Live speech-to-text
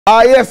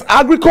Yes,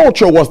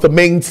 agriculture was the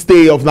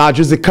mainstay of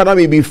Nigeria's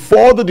economy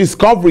before the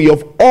discovery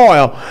of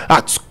oil,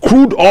 that's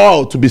crude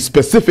oil to be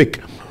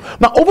specific.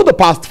 Now, over the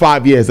past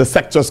 5 years, the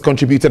sector has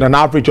contributed an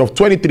average of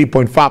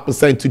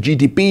 23.5% to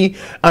GDP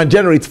and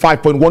generates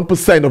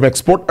 5.1% of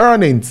export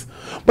earnings.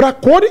 But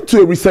according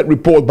to a recent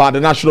report by the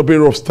National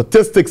Bureau of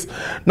Statistics,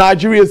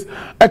 Nigeria's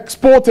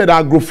exported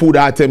agro-food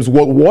items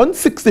were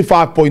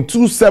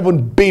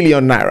 165.27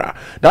 billion naira.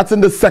 That's in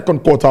the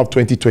second quarter of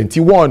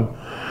 2021.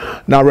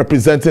 Now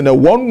representing a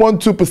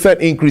 112%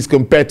 increase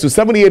compared to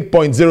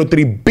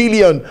 78.03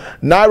 billion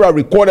naira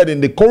recorded in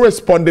the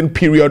corresponding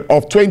period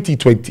of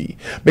 2020,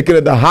 making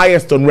it the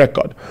highest on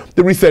record.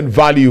 The recent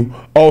value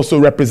also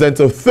represents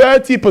a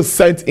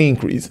 30%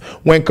 increase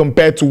when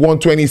compared to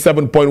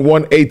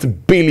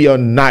 127.18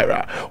 billion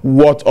naira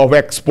worth of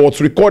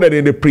exports recorded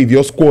in the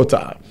previous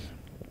quarter.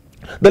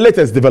 The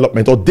latest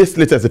development, or this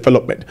latest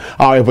development,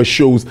 however,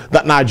 shows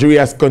that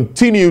Nigeria has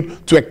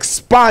continued to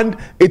expand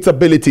its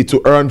ability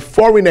to earn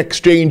foreign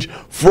exchange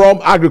from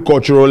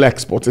agricultural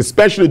exports,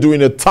 especially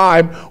during a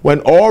time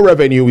when oil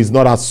revenue is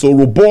not as so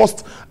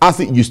robust as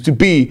it used to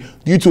be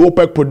due to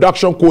OPEC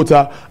production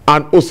quota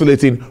and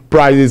oscillating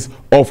prices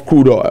of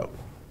crude oil.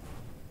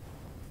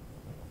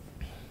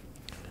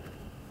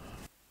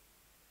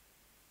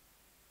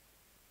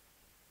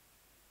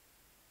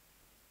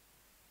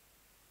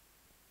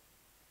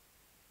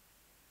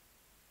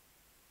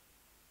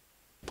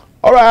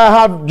 All right, I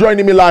have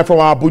joining me live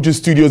from our Abuja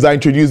studios. I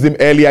introduced him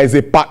earlier as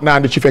a partner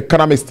and the chief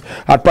economist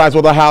at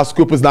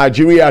PwC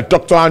Nigeria,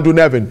 Dr. Andrew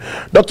Nevin.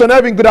 Dr.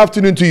 Nevin, good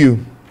afternoon to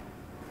you.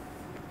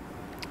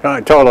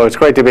 Hi, Tolo, it's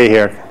great to be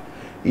here.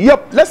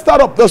 Yep, let's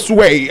start up this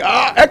way.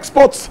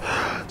 Exports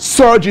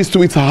surges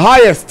to its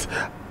highest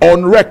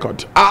on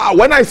record.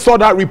 When I saw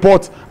that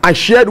report, I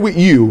shared with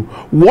you.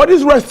 What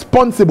is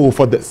responsible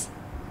for this?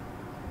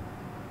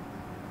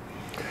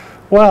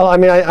 Well, I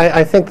mean,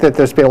 I think that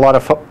there's been a lot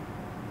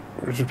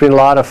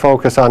of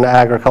focus on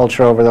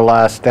agriculture over the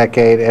last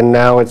decade, and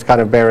now it's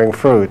kind of bearing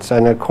fruits.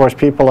 And of course,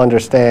 people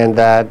understand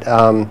that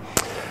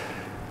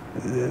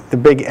the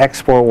big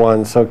export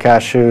ones, so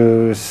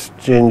cashews,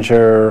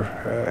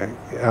 ginger,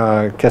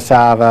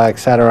 cassava,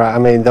 etc. I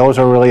mean, those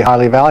are really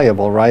highly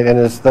valuable, right? And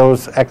as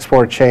those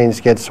export chains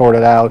get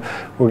sorted out,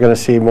 we're going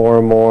to see more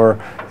and more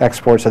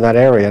exports in that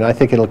area, and I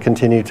think it'll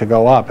continue to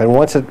go up. And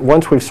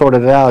once we've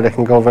sorted it out, it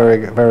can go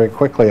very, very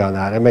quickly on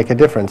that and make a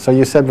difference. So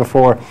you said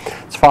before,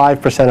 it's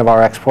 5% of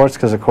our exports,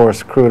 because of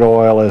course crude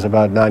oil is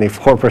about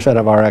 94%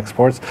 of our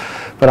exports.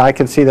 But I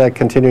can see that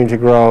continuing to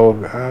grow,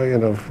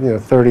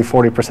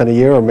 30–40% a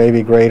year, or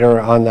maybe greater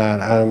on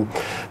that.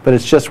 But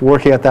it's just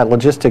working at that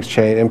logistics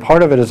chain, and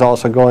part of it is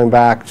also going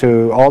back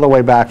to all the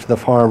way back to the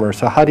farmer.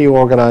 So how do you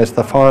organize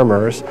the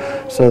farmers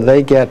so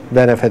they get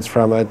benefits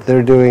from it?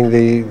 They're doing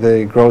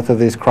the growth of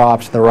these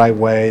crops the right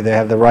way, they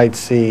have the right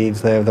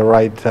seeds, they have the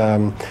right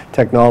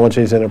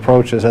technologies and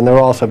approaches, and they're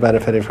also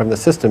benefiting from the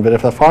system. But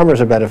if the farmers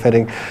are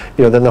benefiting,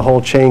 then the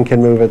whole chain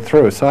can move it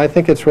through. So I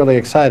think it's really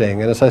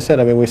exciting. And as I said,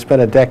 I mean, we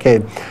spent a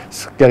decade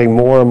getting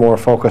more and more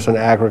focus on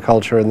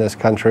agriculture in this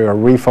country, or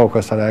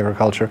refocused on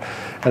agriculture,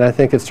 and I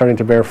think it's starting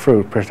to bear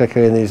fruit,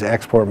 particularly in these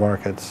export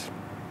markets.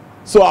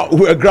 So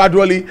we're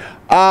gradually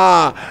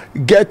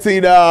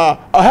getting a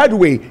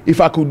headway, if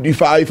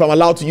I'm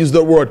allowed to use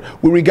that word,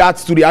 with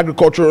regards to the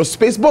agricultural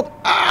space. But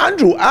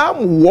Andrew,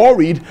 I'm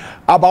worried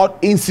about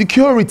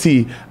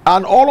insecurity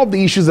and all of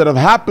the issues that have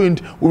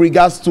happened with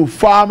regards to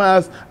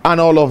farmers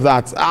and all of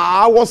that.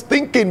 I was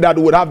thinking that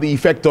it would have the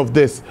effect of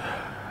this.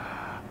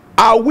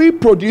 Are we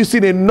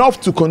producing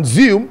enough to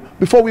consume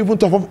before we even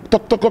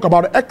talk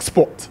about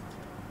export?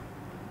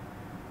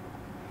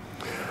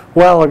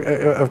 Well,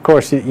 of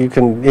course, you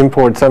can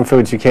import some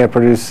foods you can't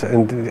produce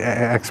and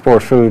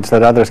export foods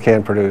that others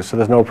can't produce, so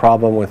there's no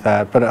problem with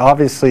that. But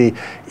obviously,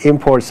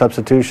 import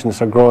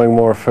substitutions are growing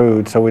more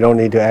food, so we don't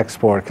need to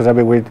export. Because, I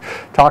mean, we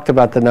talked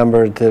about the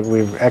number that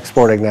we're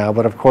exporting now,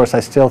 but of course, I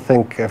still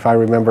think, if I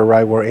remember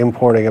right, we're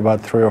importing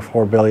about $3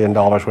 or $4 billion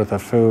worth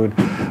of food.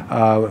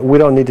 We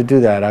don't need to do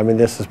that. I mean,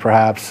 this is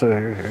perhaps,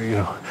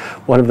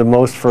 one of the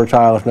most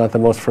fertile, if not the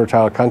most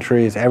fertile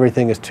countries.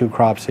 Everything is 2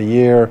 crops a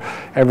year.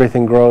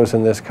 Everything grows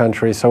in this country,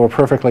 so we're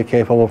perfectly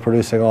capable of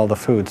producing all the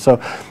food.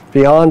 So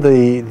beyond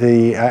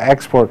the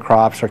export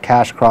crops, or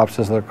cash crops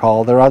as they're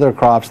called, there are other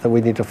crops that we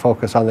need to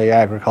focus on the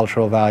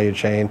agricultural value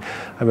chain.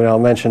 I mean, I'll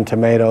mention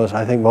tomatoes.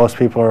 I think most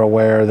people are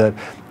aware that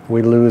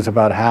we lose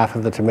about half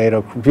of the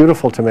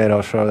beautiful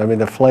tomatoes. I mean,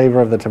 the flavor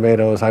of the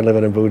tomatoes, I live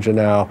in Abuja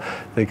now,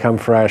 they come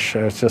fresh,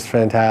 it's just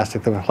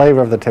fantastic. The flavor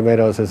of the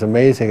tomatoes is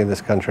amazing in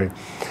this country.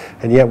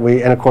 And yet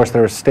and of course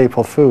they're a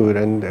staple food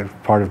and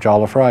part of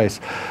jollof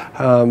rice.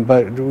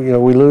 But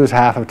we lose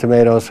half of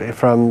tomatoes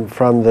from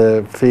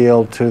the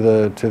field to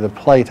the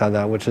plate on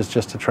that, which is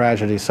just a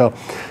tragedy. So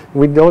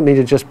we don't need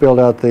to just build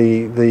out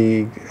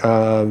the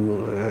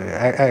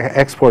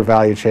export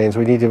value chains.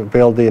 We need to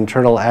build the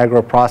internal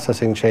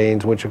agro-processing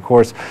chains, which of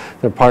course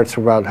the parts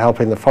about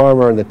helping the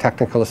farmer and the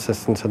technical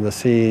assistance and the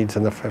seeds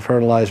and the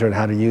fertilizer and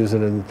how to use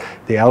it and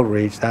the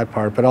outreach, that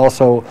part. But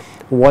also,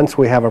 once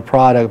we have a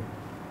product,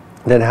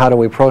 then how do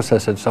we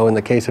process it? So in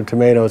the case of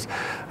tomatoes,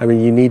 I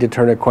mean, you need to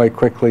turn it quite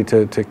quickly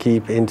to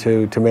keep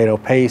into tomato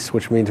paste,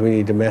 which means we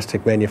need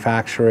domestic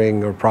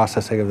manufacturing or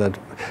processing of the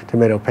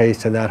tomato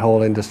paste in that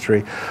whole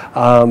industry.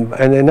 And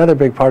another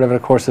big part of it,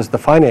 of course, is the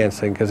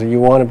financing, because you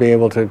want to be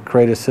able to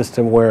create a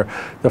system where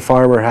the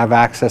farmer have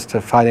access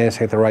to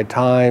financing at the right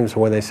times,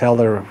 when they sell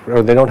or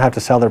they don't have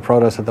to sell their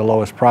produce at the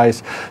lowest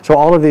price. So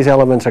all of these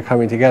elements are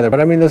coming together. But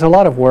I mean, there's a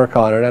lot of work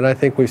on it, and I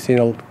think we've seen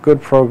a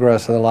good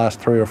progress in the last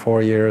 3 or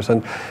 4 years.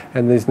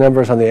 And these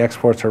numbers on the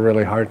exports are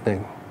really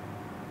heartening.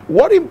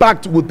 What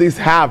impact would this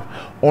have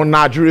on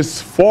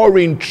Nigeria's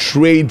foreign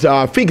trade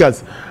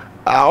figures?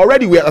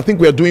 Already, I think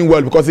we are doing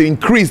well because it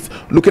increased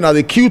looking at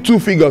the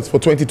Q2 figures for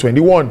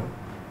 2021.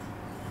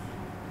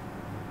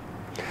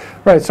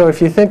 Right, so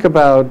if you think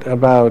about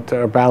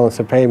our balance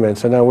of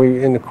payments, and now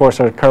and of course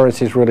our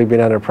currency's really been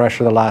under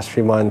pressure the last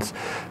few months.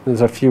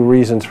 There's a few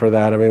reasons for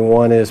that. I mean,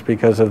 one is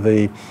because of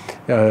the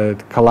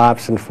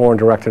collapse in foreign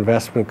direct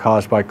investment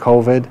caused by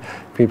COVID.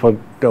 People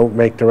don't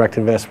make direct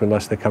investment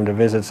unless they come to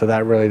visit, so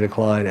that really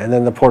declined. And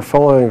then the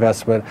portfolio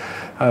investment,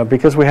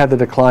 because we had the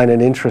decline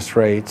in interest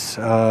rates,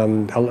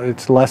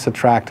 it's less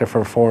attractive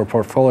for foreign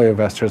portfolio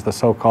investors, the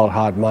so-called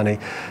hot money.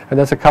 And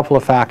that's a couple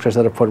of factors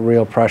that have put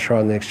real pressure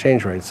on the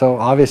exchange rate. So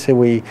obviously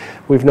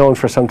we've known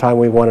for some time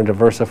we want to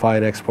diversify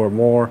and export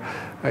more.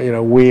 You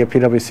know, we at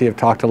PwC have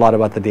talked a lot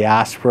about the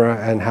diaspora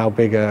and how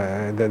big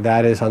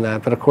that is on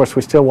that. But of course,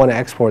 we still want to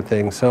export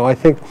things. So I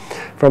think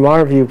from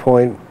our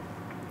viewpoint,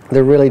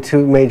 there are really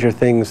two major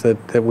things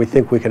that we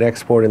think we can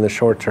export in the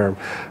short term.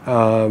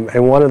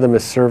 And one of them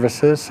is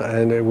services,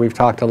 and we've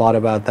talked a lot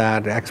about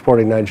that,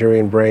 exporting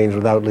Nigerian brains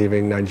without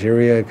leaving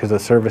Nigeria, because the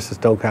services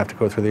don't have to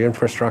go through the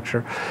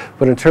infrastructure.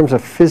 But in terms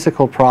of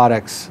physical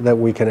products that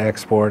we can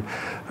export,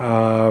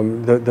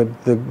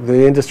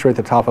 the industry at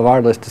the top of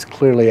our list is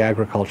clearly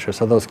agriculture.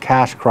 So those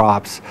cash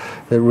crops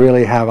that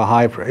really have a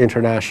high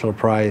international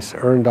price,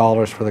 earn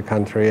dollars for the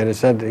country. And it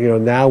said, you know,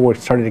 now we're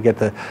starting to get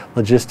the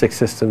logistics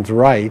systems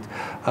right.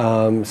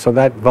 So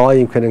that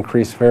volume can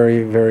increase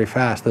very, very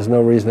fast. There's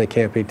no reason it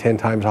can't be 10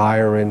 times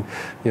higher in,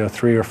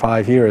 3 or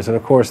 5 years. And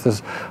of course,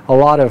 there's a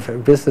lot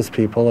of business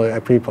people,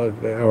 or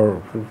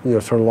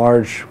sort of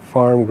large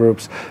farm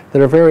groups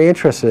that are very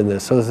interested in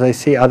this. So as they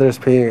see others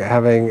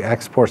having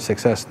export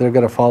success, they're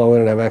going to follow in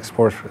and have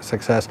export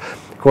success.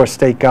 Of course,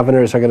 state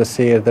governors are going to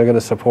see it. They're going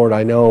to support.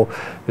 I know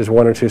there's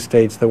 1 or 2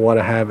 states that want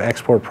to have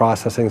export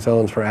processing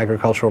zones for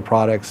agricultural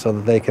products so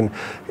that they can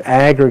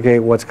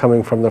aggregate what's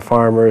coming from the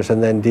farmers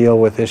and then deal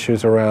with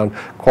issues around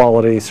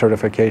quality,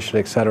 certification,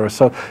 et cetera.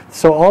 So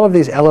all of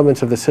these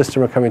elements of the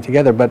system are coming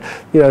together. But,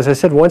 as I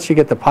said, once you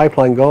get the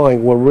pipeline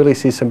going, we'll really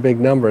see some big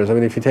numbers. I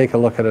mean, if you take a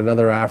look at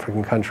another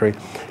African country,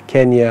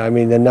 Kenya, I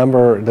mean,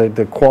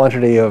 the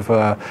quantity of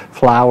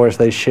flowers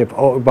they ship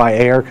by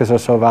air because they're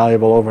so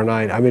valuable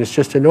overnight, I mean, it's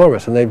just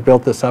enormous. And they've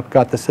built this up,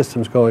 got the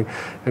systems going,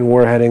 and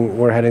we're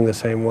heading the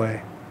same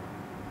way.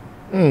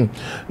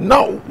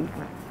 Now,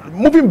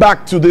 moving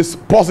back to this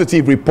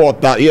positive report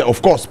that, yeah,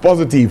 of course,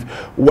 positive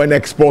when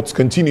exports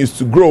continues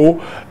to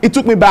grow, it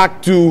took me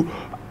back to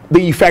the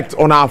effect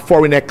on our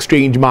foreign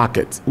exchange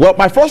market. Well,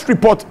 my first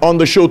report on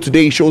the show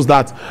today shows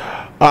that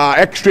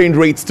exchange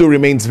rate still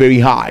remains very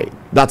high.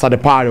 That's at the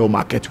parallel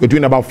market. We're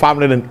doing about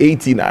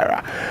 580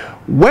 naira.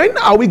 When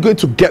are we going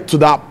to get to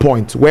that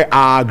point where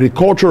our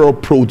agricultural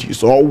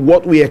produce or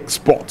what we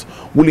export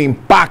will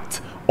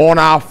impact on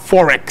our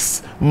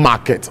forex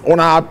market, on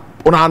our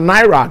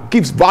naira,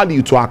 gives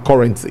value to our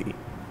currency?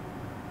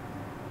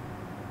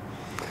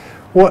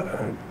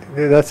 Well,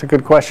 that's a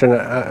good question.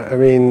 I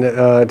mean,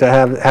 to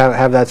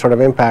have that sort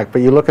of impact.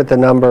 But you look at the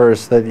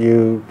numbers that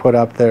you put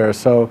up there.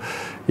 So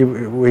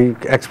we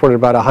exported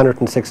about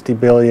 160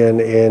 billion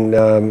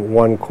in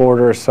 1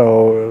 quarter,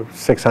 so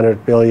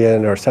 600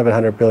 billion or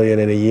 700 billion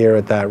in a year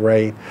at that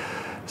rate.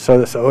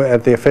 So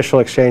at the official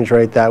exchange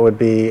rate, that would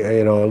be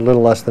a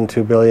little less than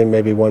 2 billion,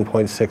 maybe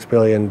 1.6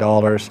 billion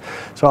dollars.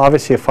 So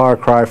obviously a far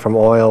cry from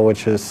oil,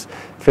 which is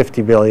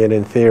 50 billion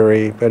in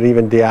theory, but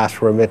even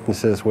diaspora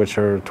remittances, which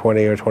are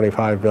 20 or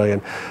 25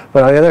 billion.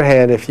 But on the other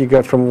hand, if you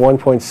get from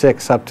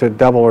 1.6 up to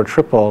double or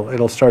triple,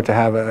 it'll start to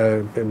have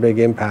a big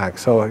impact.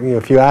 So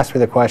if you ask me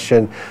the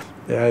question,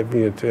 I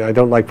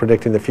don't like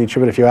predicting the future,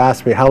 but if you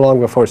ask me how long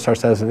before it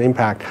starts to have an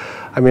impact,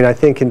 I mean, I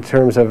think in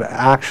terms of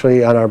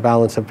actually on our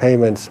balance of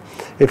payments,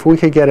 if we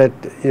could get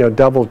it,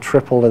 double,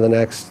 triple in the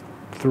next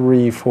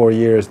 3-4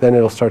 years, then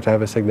it'll start to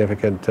have a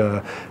significant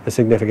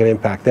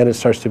impact. Then it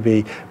starts to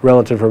be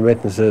relative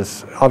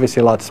remittances,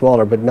 obviously a lot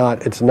smaller, but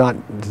it's not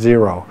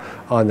zero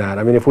on that.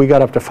 I mean, if we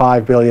got up to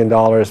 $5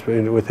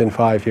 billion within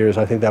 5 years,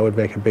 I think that would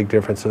make a big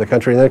difference to the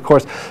country. And then, of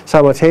course,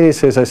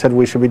 simultaneously, as I said,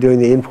 we should be doing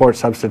the import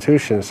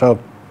substitution. So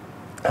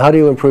how do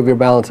you improve your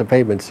balance of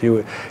payments?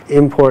 You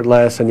import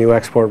less and you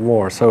export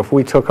more. So if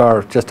we took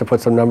just to put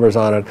some numbers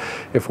on it,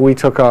 if we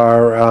took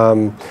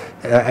our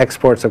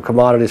exports of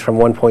commodities from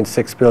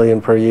 1.6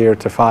 billion per year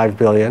to 5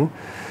 billion,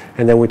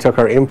 and then we took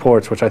our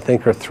imports, which I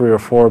think are 3 or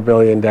 4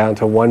 billion, down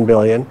to 1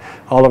 billion,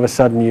 all of a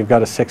sudden you've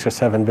got a $6 or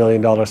 $7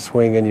 billion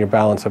swing in your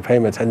balance of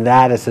payments, and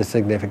that is a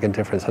significant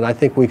difference. And I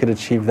think we could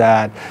achieve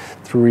that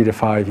 3 to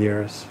 5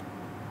 years.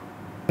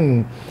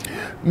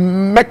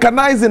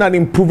 Mechanizing and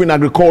improving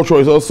agriculture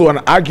is also an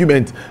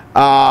argument.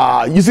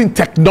 Using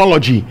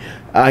technology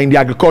in the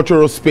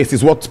agricultural space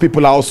is what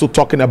people are also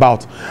talking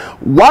about.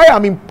 Why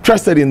I'm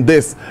interested in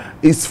this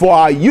is for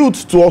our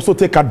youth to also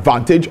take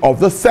advantage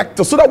of the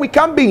sector so that we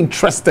can be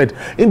interested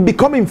in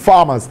becoming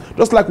farmers,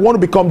 just like we want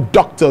to become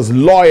doctors,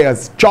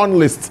 lawyers,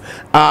 journalists,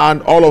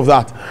 and all of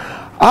that.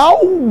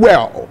 How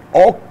well,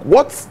 or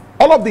what's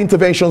all of the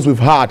interventions we've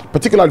had,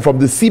 particularly from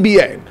the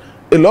CBN,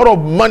 a lot of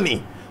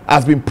money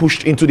has been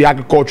pushed into the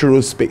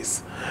agricultural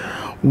space.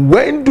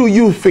 When do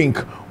you think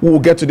we will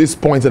get to this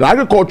point that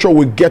agriculture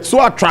will get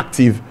so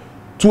attractive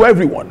to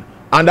everyone,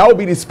 and that will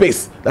be the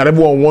space that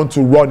everyone wants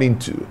to run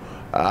into?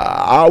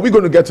 Are we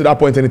going to get to that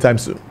point anytime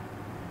soon?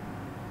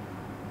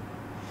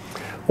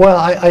 Well,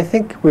 I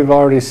think we've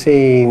already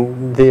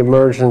seen the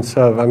emergence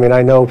of, I mean,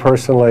 I know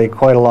personally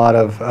quite a lot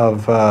of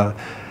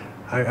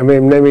I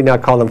mean, maybe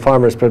not call them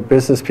farmers, but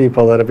business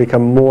people that have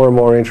become more and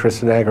more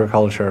interested in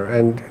agriculture.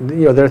 And,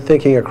 you know, they're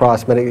thinking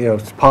across many, you know,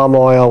 palm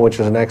oil, which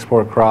is an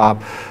export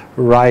crop,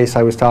 rice.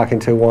 I was talking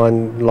to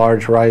one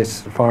large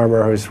rice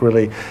farmer who's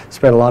really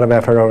spent a lot of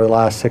effort over the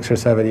last 6 or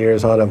 7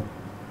 years on them.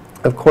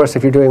 Of course,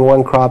 if you're doing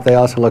one crop, they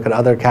also look at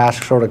other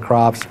cash sort of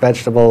crops,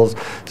 vegetables,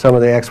 some of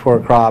the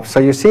export crops.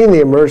 So you're seeing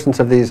the emergence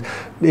of these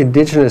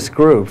indigenous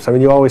groups. I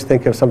mean, you always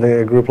think of something,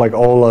 a group like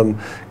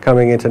Olam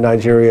coming into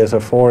Nigeria as a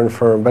foreign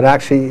firm, but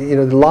actually, you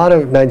know, a lot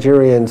of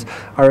Nigerians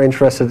are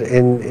interested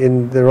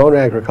in their own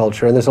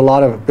agriculture, and there's a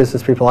lot of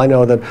business people I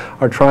know that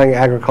are trying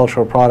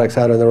agricultural products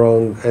out in their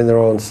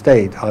own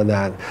state on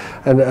that.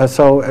 And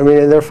so, I mean,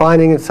 and they're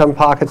finding in some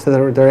pockets that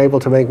they're able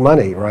to make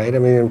money, right? I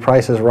mean, and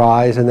prices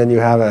rise, and then you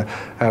have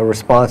a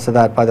response to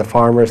that by the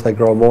farmers. They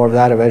grow more of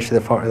that. Eventually,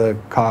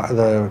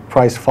 the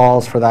price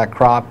falls for that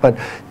crop. But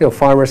you know,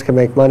 farmers can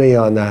make money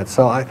on that.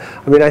 So I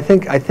mean, I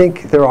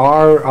think there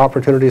are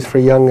opportunities for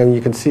young, and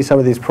you can see some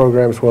of these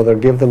programs where they'll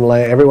give them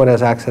land. Everyone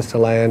has access to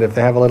land. If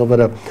they have a little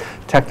bit of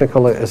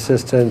technical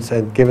assistance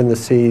and given the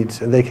seeds,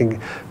 they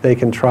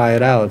can try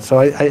it out. So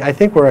I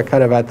think we're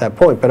kind of at that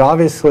point. But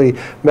obviously,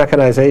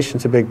 mechanization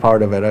is a big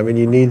part of it. I mean,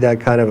 you need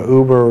that kind of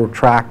Uber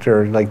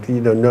tractor. Like,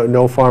 you know,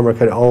 no farmer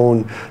can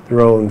own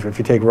their own. If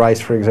you take rice,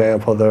 for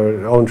example,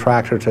 their own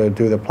tractor to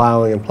do the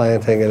plowing and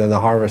planting, and then the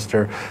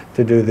harvester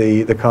to do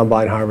the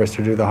combine harvester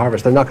to do the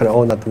harvest. They're not going to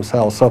own that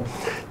themselves. So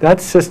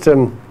that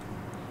system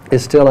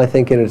is still, I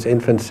think, in its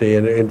infancy,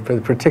 and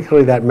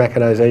particularly that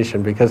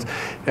mechanization, because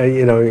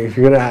you know, if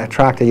you're going to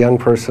attract a young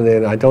person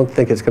in, I don't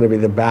think it's going to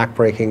be the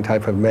back-breaking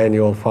type of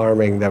manual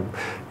farming that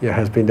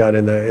has been done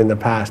in the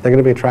past. They're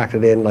going to be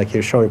attracted in, like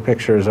you're showing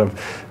pictures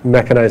of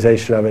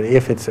mechanization of it,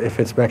 if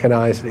it's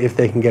mechanized, if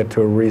they can get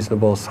to a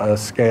reasonable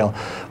scale.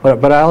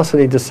 But I also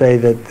need to say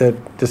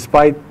that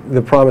despite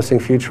the promising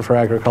future for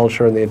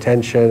agriculture and the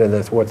attention, and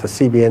that's what the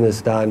CBN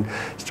has done,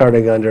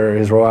 starting under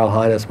His Royal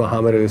Highness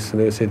Muhammadu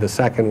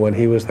Sanusi II when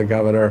he was the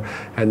governor,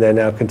 and then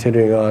now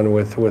continuing on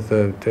with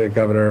the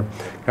Governor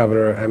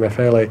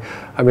Emefiele.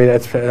 I mean,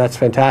 that's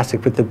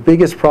fantastic. But the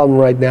biggest problem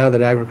right now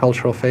that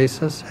agriculture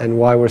faces, and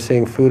why we're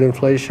seeing food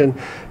inflation,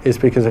 is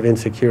because of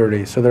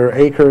insecurity. So there are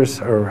acres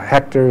or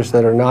hectares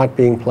that are not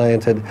being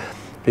planted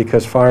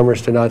because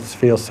farmers do not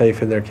feel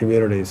safe in their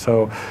communities.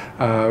 So,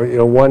 you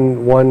know,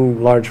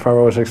 one large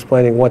farmer was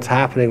explaining what's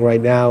happening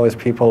right now is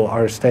people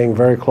are staying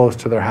very close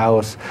to their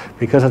house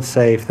because it's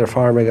safe. They're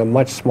farming a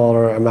much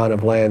smaller amount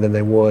of land than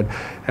they would.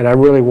 And I'm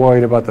really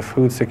worried about the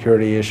food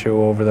security issue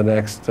over the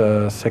next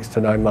 6 to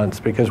 9 months,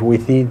 because we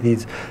need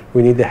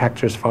the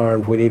hectares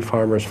farmed, we need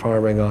farmers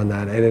farming on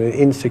that. And in an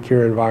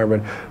insecure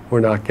environment,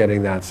 we're not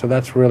getting that. So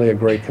that's really a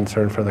great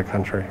concern for the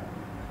country.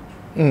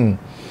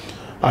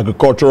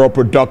 Agricultural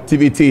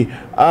productivity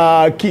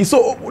key.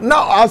 So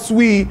now as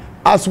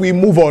we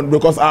move on,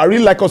 because I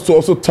really like us to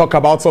also talk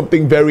about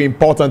something very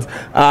important,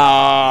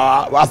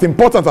 as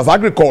important as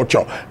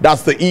agriculture.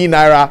 That's the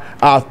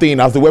e-Naira thing,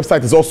 as the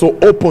website is also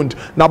opened.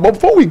 Now, but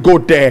before we go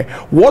there,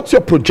 what's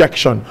your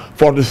projection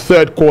for the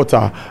third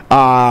quarter,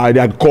 the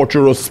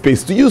agricultural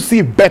space? Do you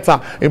see better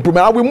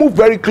improvement? We move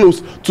very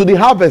close to the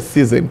harvest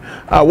season.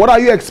 What are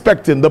you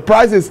expecting? The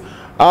prices,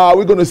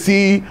 we're going to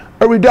see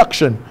a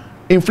reduction.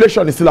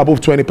 Inflation is still above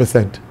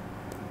 20%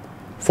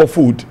 for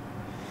food.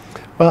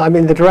 Well, I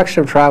mean, the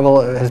direction of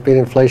travel has been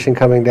inflation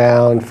coming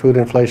down, food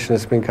inflation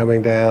has been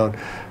coming down.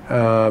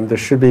 There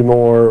should be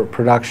more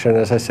production.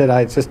 As I said,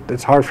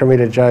 it's hard for me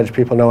to judge.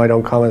 People know I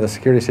don't comment on the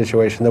security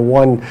situation. The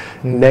one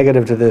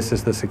negative to this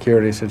is the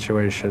security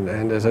situation.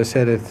 And as I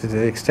said, to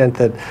the extent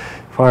that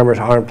farmers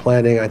aren't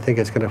planting, I think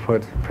it's going to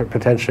put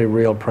potentially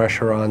real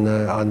pressure on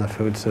the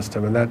food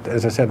system. And that,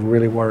 as I said,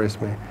 really worries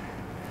me.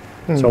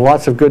 So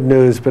lots of good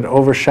news, but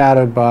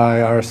overshadowed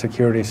by our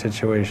security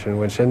situation,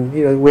 which, and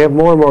you know, we have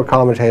more and more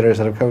commentators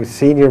that have come,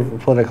 senior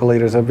political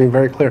leaders have been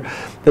very clear.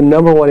 The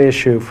 #1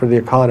 issue for the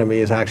economy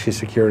is actually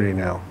security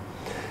now.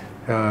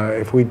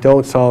 If we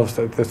don't solve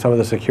some of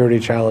the security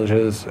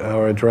challenges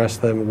or address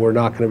them, we're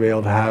not going to be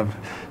able to have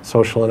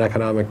social and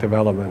economic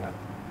development.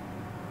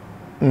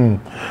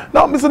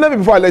 Now, Mr. Nevin,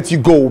 before I let you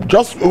go,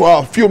 just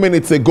a few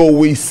minutes ago,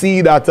 we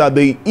see that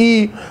the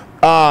e-Naira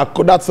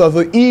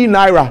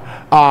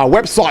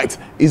website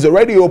is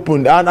already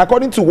opened, and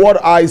according to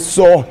what I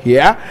saw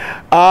here,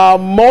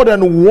 more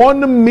than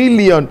 1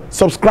 million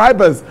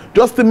subscribers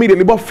just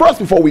immediately. But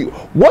first,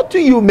 what do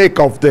you make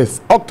of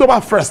this? October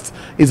 1st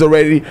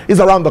is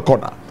around the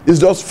corner. It's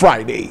just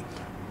Friday.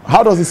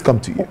 How does this come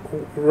to you?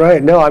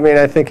 Right. No, I mean,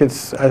 I think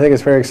it's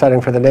very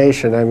exciting for the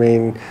nation. I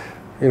mean,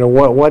 you know,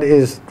 what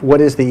is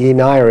the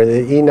e-Naira?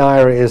 The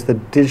e-Naira is the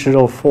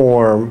digital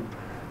form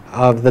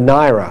of the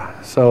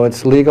Naira. So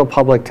it's legal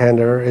public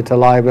tender. It's a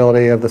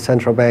liability of the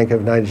Central Bank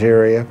of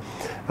Nigeria.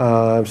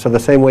 So the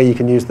same way you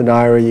can use the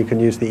Naira, you can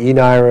use the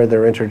e-Naira.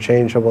 They're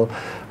interchangeable.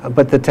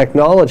 But the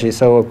technology,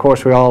 so of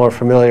course we all are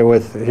familiar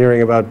with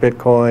hearing about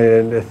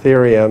Bitcoin and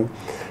Ethereum.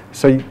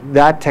 So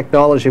that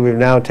technology we've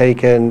now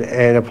taken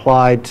and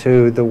applied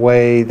to the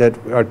way that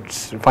our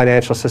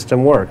financial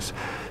system works.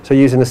 So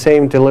using the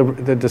same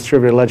the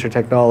distributed ledger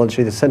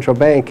technology, the central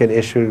bank can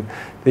issue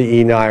the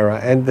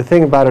e-Naira. And the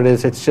thing about it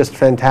is it's just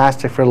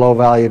fantastic for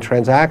low-value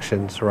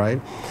transactions,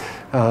 right?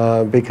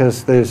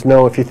 Because there's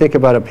if you think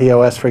about a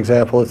POS, for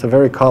example, it's a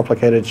very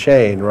complicated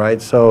chain,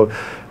 right? So,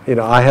 you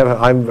know,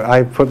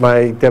 I put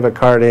my debit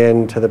card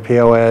into the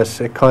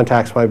POS, it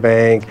contacts my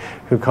bank,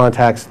 who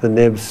contacts the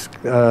NIBS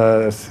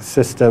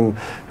system,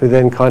 who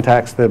then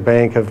contacts the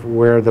bank of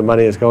where the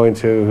money is going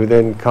to, who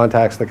then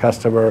contacts the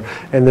customer,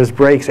 and there's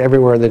breaks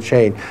everywhere in the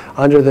chain.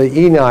 Under the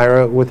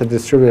e-Naira, with the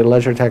distributed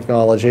ledger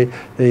technology,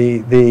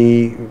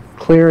 the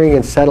clearing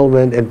and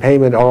settlement and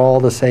payment are all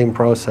the same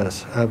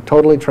process,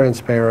 totally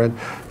transparent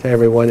to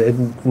everyone. It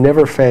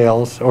never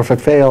fails, or if it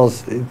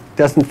fails, it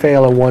doesn't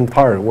fail in one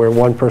part, where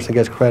one person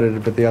gets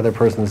credited but the other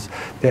person's,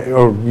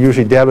 or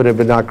usually debited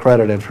but not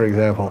credited, for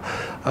example.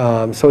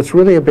 So it's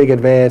really a big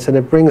advance, and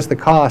it brings the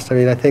cost. I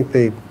mean, I think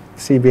the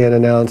CBN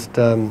announced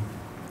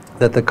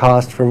that the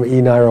cost from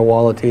e-Naira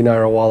wallet to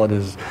e-Naira wallet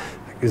is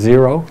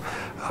 0.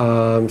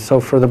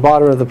 So for the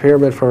bottom of the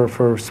pyramid,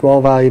 for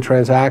small value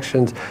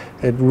transactions,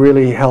 it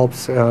really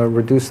helps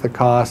reduce the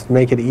cost,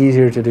 make it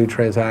easier to do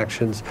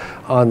transactions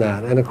on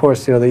that. And of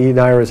course, you know, the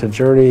e-Naira is a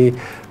journey.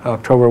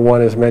 October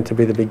 1 is meant to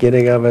be the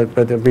beginning of it,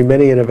 but there'll be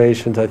many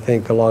innovations, I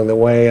think, along the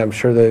way. I'm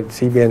sure the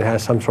CBN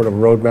has some sort of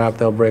roadmap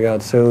they'll bring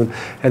out soon.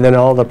 And then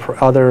all the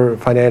other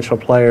financial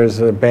players,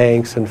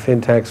 banks and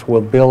fintechs, will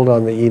build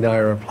on the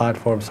e-Naira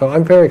platform. So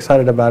I'm very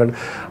excited about it.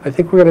 I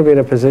think we're going to be in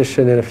a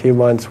position in a few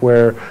months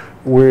where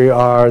we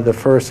are the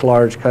first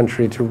large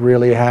country to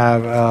really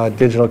have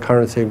digital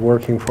currency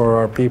working for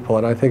our people,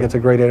 and I think it's a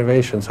great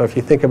innovation. So if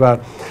you think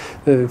about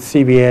the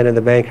CBN and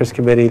the Bankers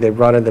Committee, they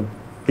brought in the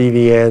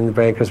BVN, the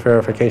Bankers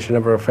Verification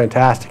Number, a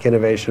fantastic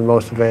innovation,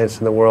 most advanced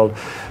in the world.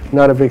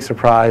 Not a big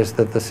surprise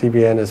that the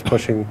CBN is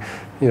pushing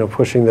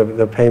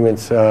the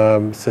payments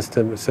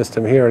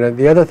system here. And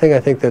the other thing I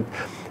think that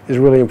is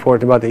really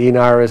important about the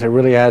e-Naira is it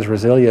really adds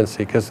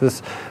resiliency, because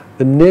the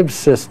NIBS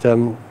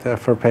system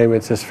for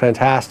payments is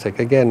fantastic,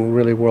 again,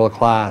 really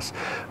world-class.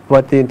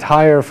 But the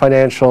entire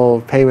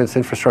financial payments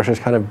infrastructure is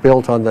kind of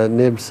built on the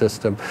NIBS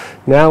system.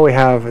 Now we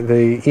have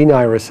the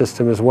e-Naira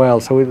system as well,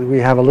 so we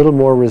have a little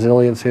more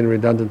resiliency and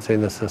redundancy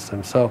in the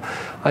system. So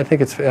I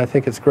think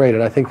it's great,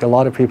 and I think a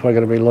lot of people are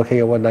going to be looking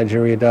at what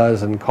Nigeria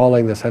does and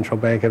calling the Central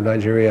Bank of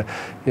Nigeria,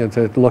 you know,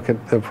 to look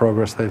at the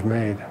progress they've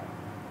made.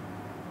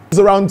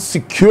 Around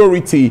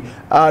security,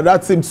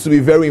 that seems to be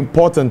very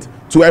important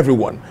to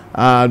everyone.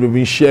 We've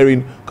been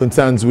sharing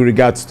concerns with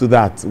regards to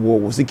that,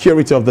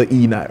 security of the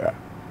e-Naira.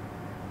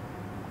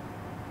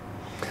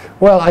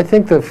 Well, I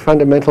think that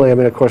fundamentally, I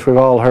mean, of course, we've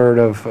all heard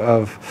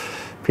of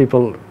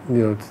people,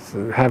 you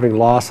know, having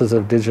losses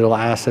of digital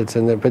assets,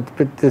 but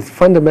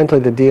fundamentally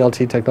the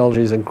DLT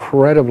technology is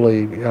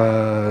incredibly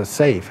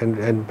safe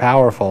and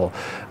powerful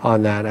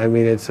on that. I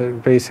mean, it's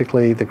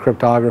basically the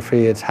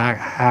cryptography, it's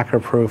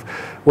hacker-proof.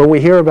 When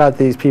we hear about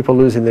these people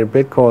losing their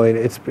Bitcoin,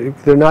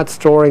 they're not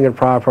storing it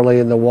properly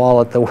in the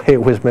wallet the way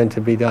it was meant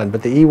to be done.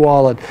 But the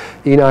e-wallet,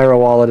 e-Naira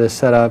wallet is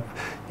set up,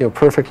 you know,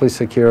 perfectly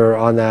secure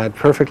on that,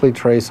 perfectly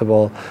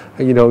traceable.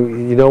 You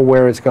know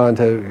where it's gone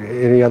to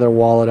any other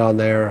wallet on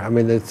there. I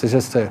mean, it's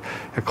just a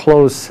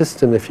closed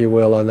system, if you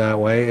will, on that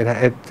way.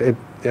 It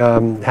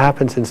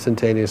happens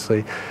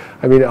instantaneously.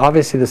 I mean,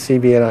 obviously the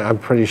CBN, I'm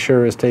pretty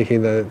sure, is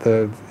taking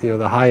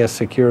the highest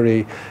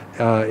security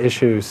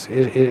issues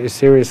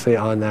seriously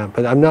on that.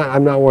 But I'm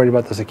not worried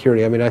about the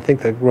security. I mean, I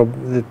think that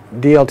the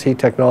DLT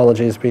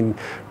technology has been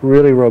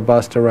really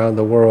robust around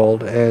the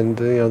world, and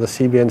you know, the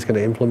CBN is going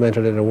to implement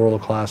it in a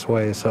world-class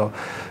way. So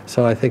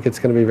I think it's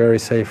going to be very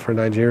safe for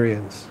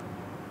Nigerians.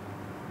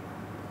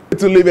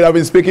 To leave it, I've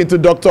been speaking to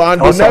Dr.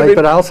 Andrew Nevin.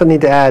 But I also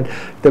need to add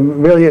the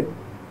million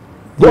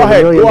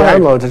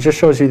downloads. It just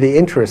shows you the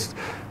interest.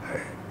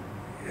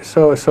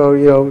 So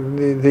you know,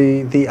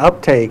 the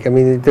uptake. I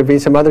mean, there'd be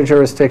some other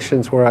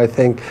jurisdictions where I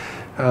think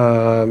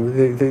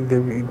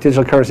the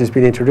digital currency is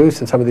being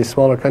introduced in some of these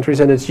smaller countries,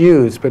 and it's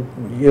used. But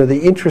the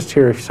interest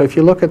here. So if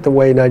you look at the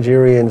way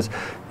Nigerians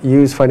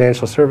use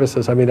financial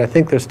services, I mean, I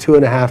think there's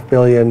 2.5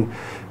 billion.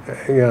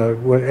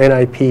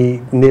 NIP,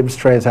 NIBS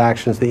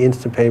transactions, the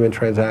instant payment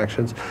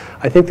transactions.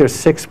 I think there's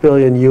 6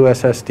 billion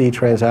USSD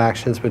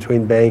transactions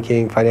between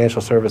banking,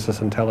 financial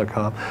services, and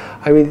telecom.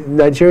 I mean,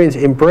 Nigerians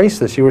embrace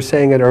this. You were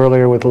saying it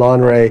earlier with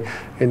Lanre,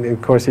 and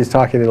of course he's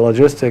talking in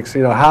logistics,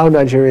 how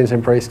Nigerians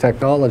embrace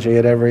technology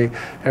at every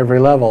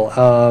level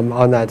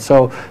on that.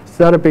 So it's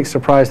not a big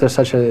surprise there's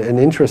such an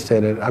interest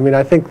in it. I mean,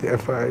 I think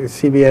if I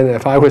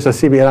was a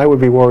CBN, I would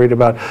be worried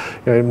about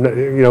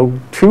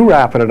too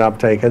rapid an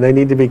uptake, and they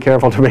need to be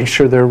careful to make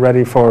sure they're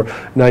ready for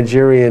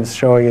Nigerians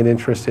showing an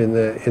interest in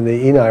the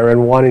e-Naira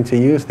and wanting to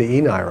use the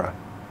e-Naira.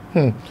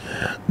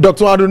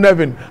 Dr. Andrew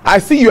Nevin, I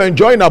see you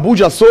enjoying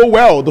Abuja so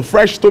well, the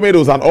fresh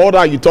tomatoes and all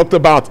that you talked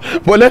about.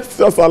 But let's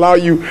just allow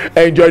you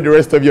enjoy the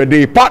rest of your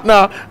day.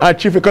 Partner and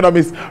Chief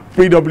Economist,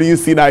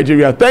 PwC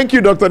Nigeria. Thank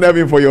you, Dr.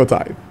 Nevin, for your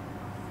time.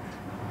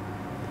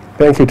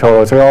 Thank you,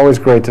 Tolo. It's always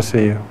great to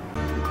see you.